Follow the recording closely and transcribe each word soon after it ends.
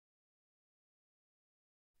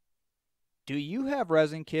Do you have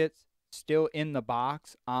resin kits still in the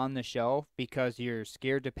box on the shelf because you're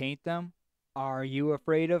scared to paint them? Are you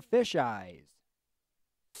afraid of fish eyes?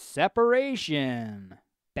 Separation.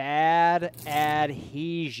 Bad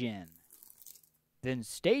adhesion. Then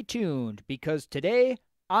stay tuned because today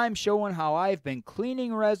I'm showing how I've been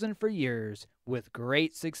cleaning resin for years with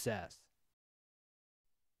great success.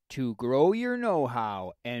 To grow your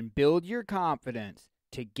know-how and build your confidence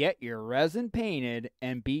to get your resin painted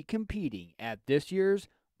and be competing at this year's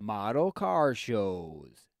model car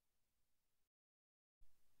shows.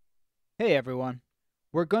 Hey everyone,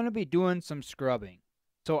 we're going to be doing some scrubbing.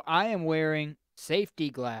 So I am wearing safety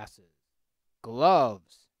glasses,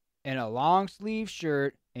 gloves, and a long sleeve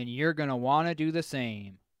shirt, and you're going to want to do the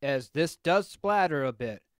same, as this does splatter a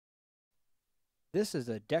bit. This is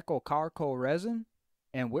a Deco Carco resin,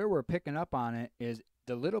 and where we're picking up on it is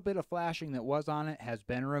the little bit of flashing that was on it has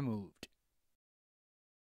been removed.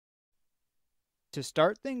 To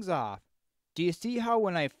start things off, do you see how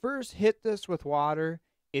when I first hit this with water,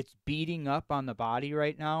 it's beating up on the body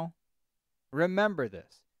right now? Remember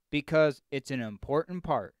this, because it's an important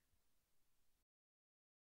part.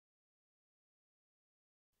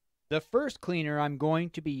 The first cleaner I'm going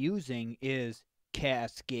to be using is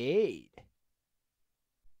Cascade.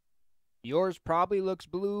 Yours probably looks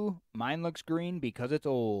blue, mine looks green because it's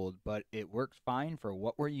old, but it works fine for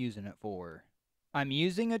what we're using it for. I'm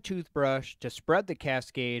using a toothbrush to spread the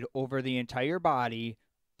Cascade over the entire body,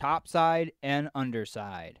 top side and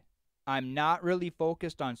underside. I'm not really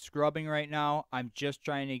focused on scrubbing right now, I'm just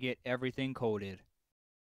trying to get everything coated.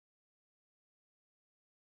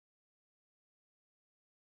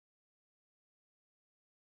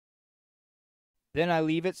 Then I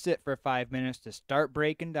leave it sit for 5 minutes to start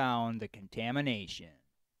breaking down the contamination.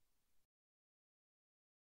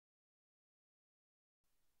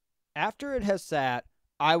 After it has sat,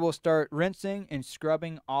 I will start rinsing and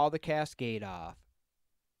scrubbing all the Cascade off.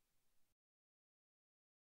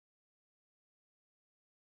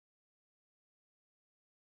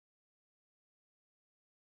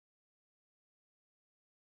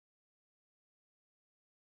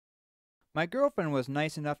 My girlfriend was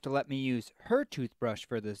nice enough to let me use her toothbrush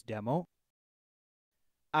for this demo.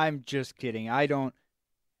 I'm just kidding, I don't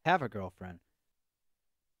have a girlfriend.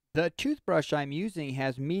 The toothbrush I'm using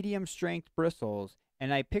has medium strength bristles,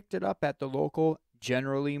 and I picked it up at the local,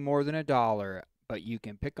 generally more than $1, but you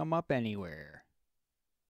can pick them up anywhere.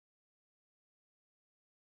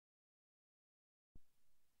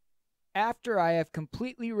 After I have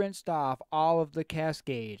completely rinsed off all of the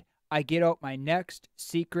Cascade, I get out my next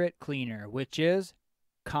secret cleaner, which is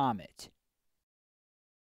Comet.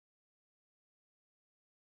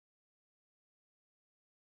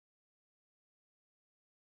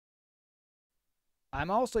 I'm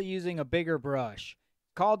also using a bigger brush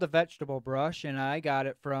called the vegetable brush, and I got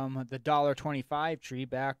it from the $1.25 tree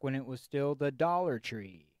back when it was still the Dollar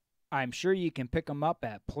Tree. I'm sure you can pick them up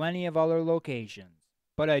at plenty of other locations,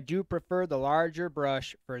 but I do prefer the larger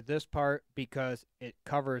brush for this part because it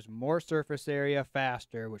covers more surface area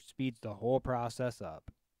faster, which speeds the whole process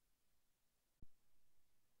up.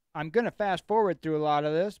 I'm going to fast forward through a lot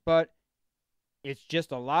of this, but it's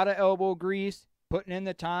just a lot of elbow grease, putting in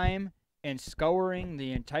the time, and scouring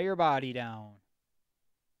the entire body down.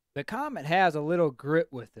 The Comet has a little grit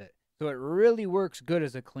with it, so it really works good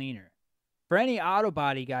as a cleaner. For any auto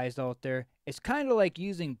body guys out there, it's kind of like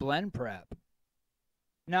using blend prep.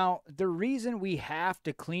 Now, the reason we have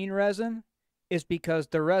to clean resin is because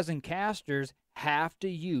the resin casters have to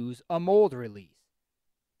use a mold release.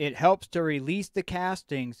 It helps to release the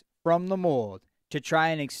castings from the mold to try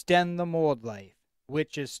and extend the mold life,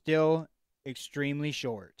 which is still extremely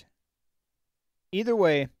short. Either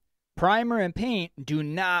way, primer and paint do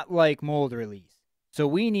not like mold release, so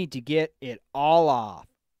we need to get it all off.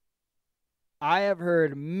 I have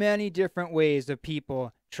heard many different ways of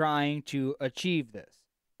people trying to achieve this.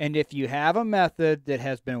 And if you have a method that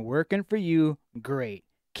has been working for you, great.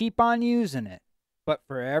 Keep on using it. But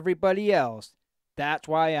for everybody else, that's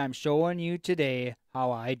why I'm showing you today how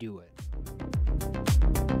I do it.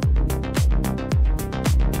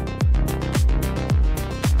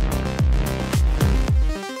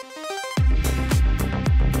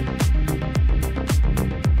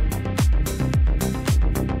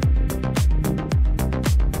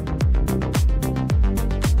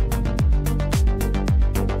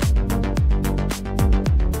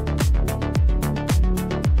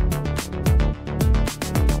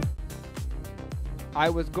 I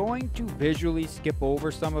was going to visually skip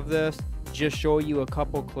over some of this, just show you a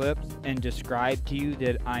couple clips and describe to you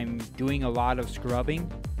that I'm doing a lot of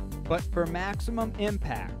scrubbing, But for maximum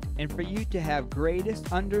impact and for you to have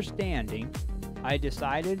greatest understanding, I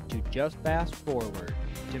decided to just fast forward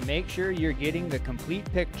to make sure you're getting the complete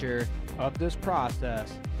picture of this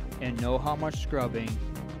process and know how much scrubbing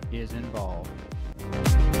is involved.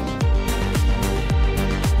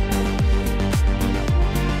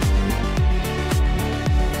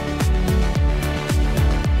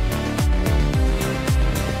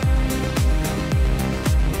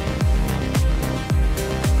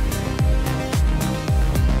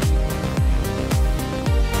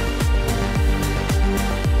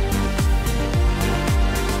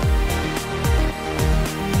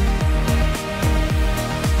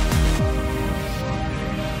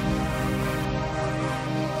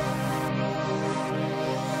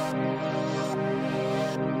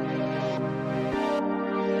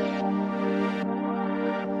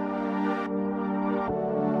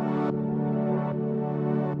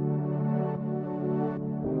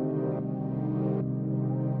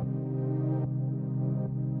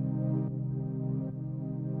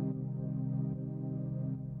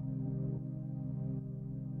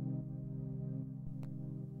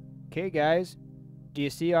 Okay guys, do you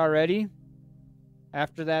see already,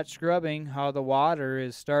 after that scrubbing, how the water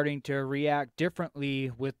is starting to react differently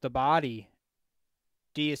with the body?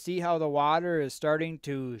 Do you see how the water is starting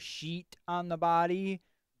to sheet on the body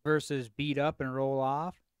versus beat up and roll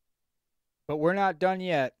off? But we're not done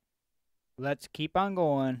yet. Let's keep on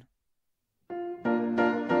going.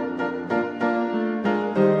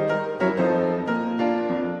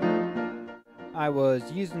 I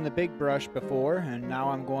was using the big brush before, and now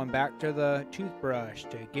I'm going back to the toothbrush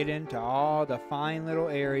to get into all the fine little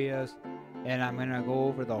areas, and I'm going to go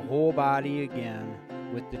over the whole body again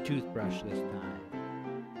with the toothbrush this time.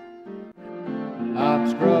 I'm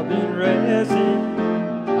scrubbing resin,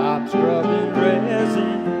 I'm scrubbing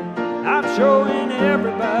resin, I'm showing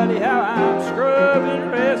everybody how I'm scrubbing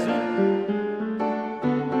resin.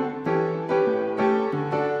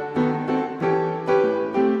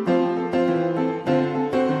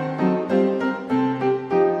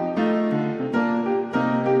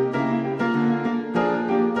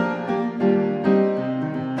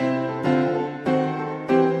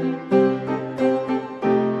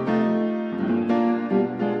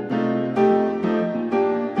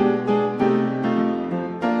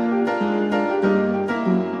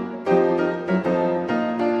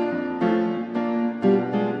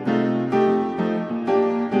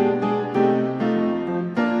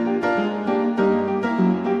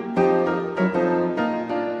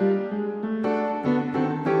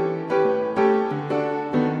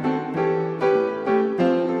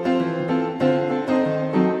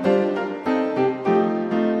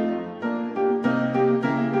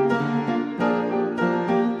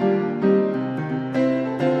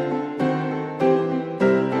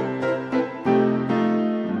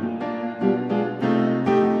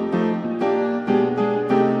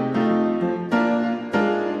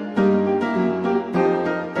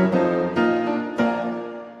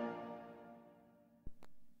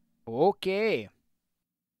 Okay.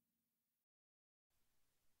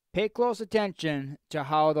 Pay close attention to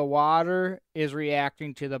how the water is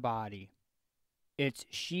reacting to the body. It's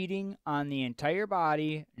sheeting on the entire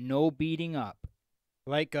body, no beating up,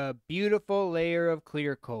 like a beautiful layer of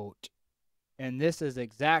clear coat. And this is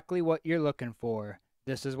exactly what you're looking for.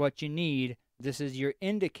 This is what you need. This is your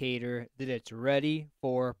indicator that it's ready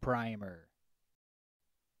for primer.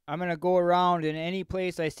 I'm going to go around in any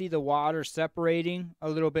place I see the water separating a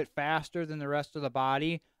little bit faster than the rest of the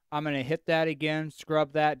body. I'm going to hit that again,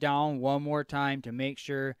 scrub that down one more time to make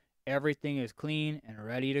sure everything is clean and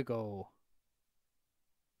ready to go.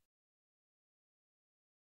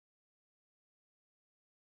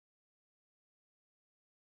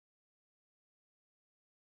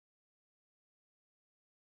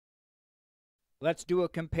 Let's do a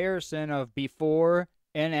comparison of before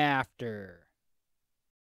and after.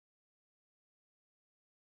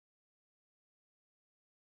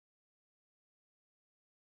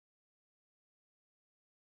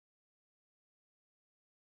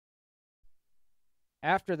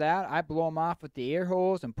 After that, I blow them off with the air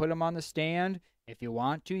hose and put them on the stand. If you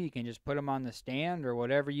want to, you can just put them on the stand or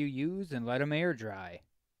whatever you use and let them air dry.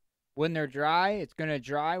 When they're dry, it's going to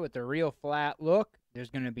dry with a real flat look. There's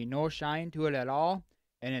going to be no shine to it at all,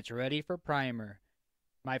 and it's ready for primer.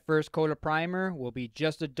 My first coat of primer will be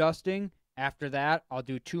just a dusting. After that, I'll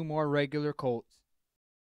do 2 more regular coats.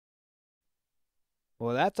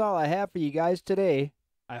 Well, that's all I have for you guys today.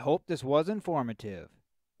 I hope this was informative.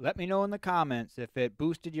 Let me know in the comments if it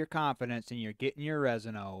boosted your confidence in your getting your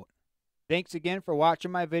resin out. Thanks again for watching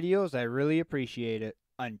my videos. I really appreciate it.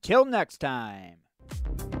 Until next time.